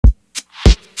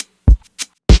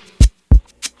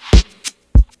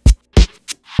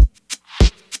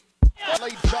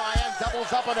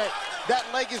doubles up on it. That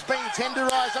leg is being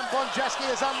tenderized, and Bonjeski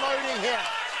is unloading here.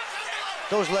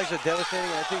 Those legs are devastating,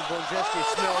 and I think Bonjeski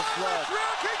smells blood.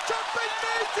 Round kick, jumping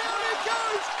knee, down he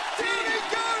goes! Down he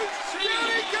goes! Down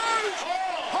he goes!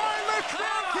 High left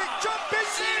round kick, jumping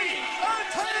knee!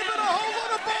 Untamed and a whole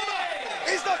lot of bother!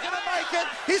 He's not going to make it!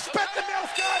 He spat the mouth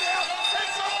guard out!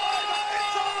 It's all over!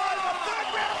 It's all over! Third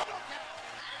round!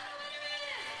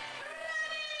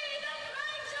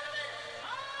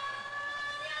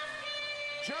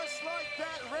 Just like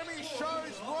that, Remy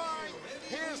shows why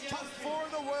he is top 4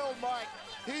 in the world, Mike.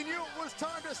 He knew it was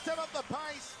time to step up the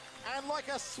pace, and like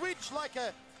a switch, like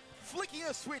a flicking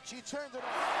a switch, he turned it on.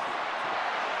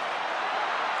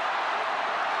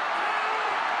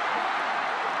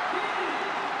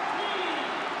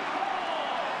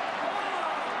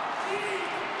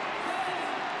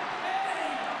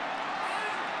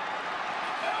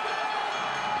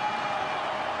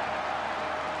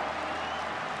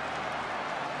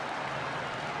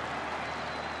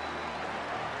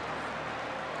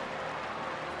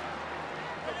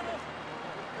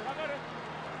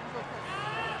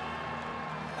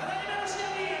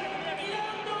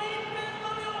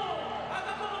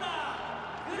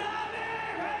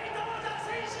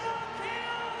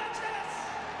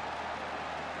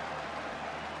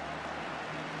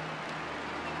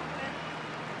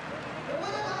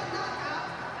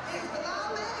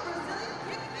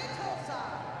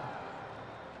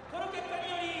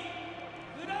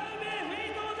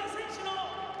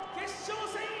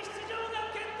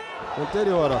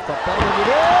 Anterior, ó, tapada na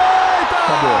direita!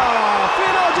 Acabou.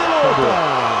 Final de luta!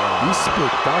 Acabou.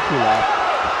 Espetacular!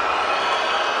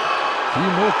 Que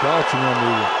nocaute, meu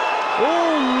amigo!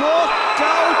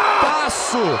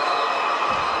 Nocautaço!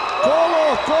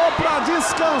 Colocou para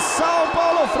descansar o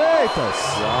Paulo Freitas!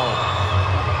 Uau!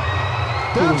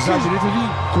 Cruzar direito de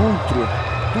encontro!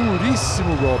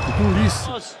 Duríssimo golpe,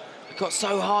 duríssimo! It got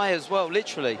so high as well,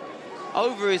 literally.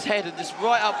 Over his head and just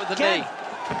right up with the knee.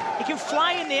 He can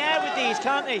fly in the air with these,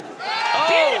 can't he? Oh.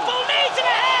 Beautiful knee to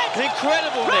the head! An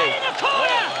incredible knee. Right in the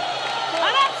corner!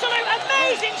 An absolute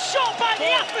amazing shot by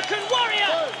the African warrior!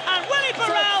 And Willie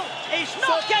Burrell is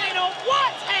not getting up.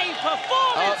 What a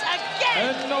performance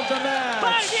again! End of the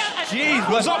match! Jeez,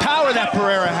 what power that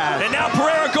Pereira has. And now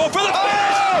Pereira going for the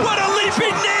finish! What a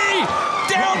leaping knee!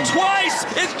 Down twice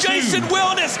is Jason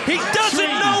Wellness. He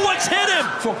doesn't know what's hit him.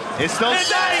 It's still and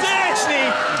that's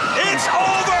it. It's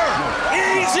over.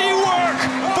 Easy work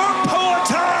for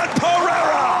Poatan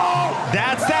Pereira.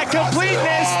 That's that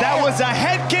completeness. That was a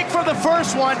head kick for the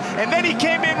first one, and then he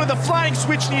came in with a flying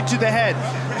switch knee to the head.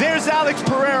 There's Alex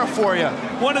Pereira for you.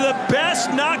 One of the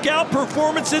best knockout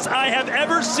performances I have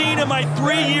ever seen in my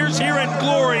 3 years here in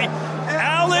Glory.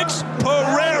 Alex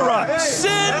Pereira,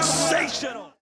 sensational.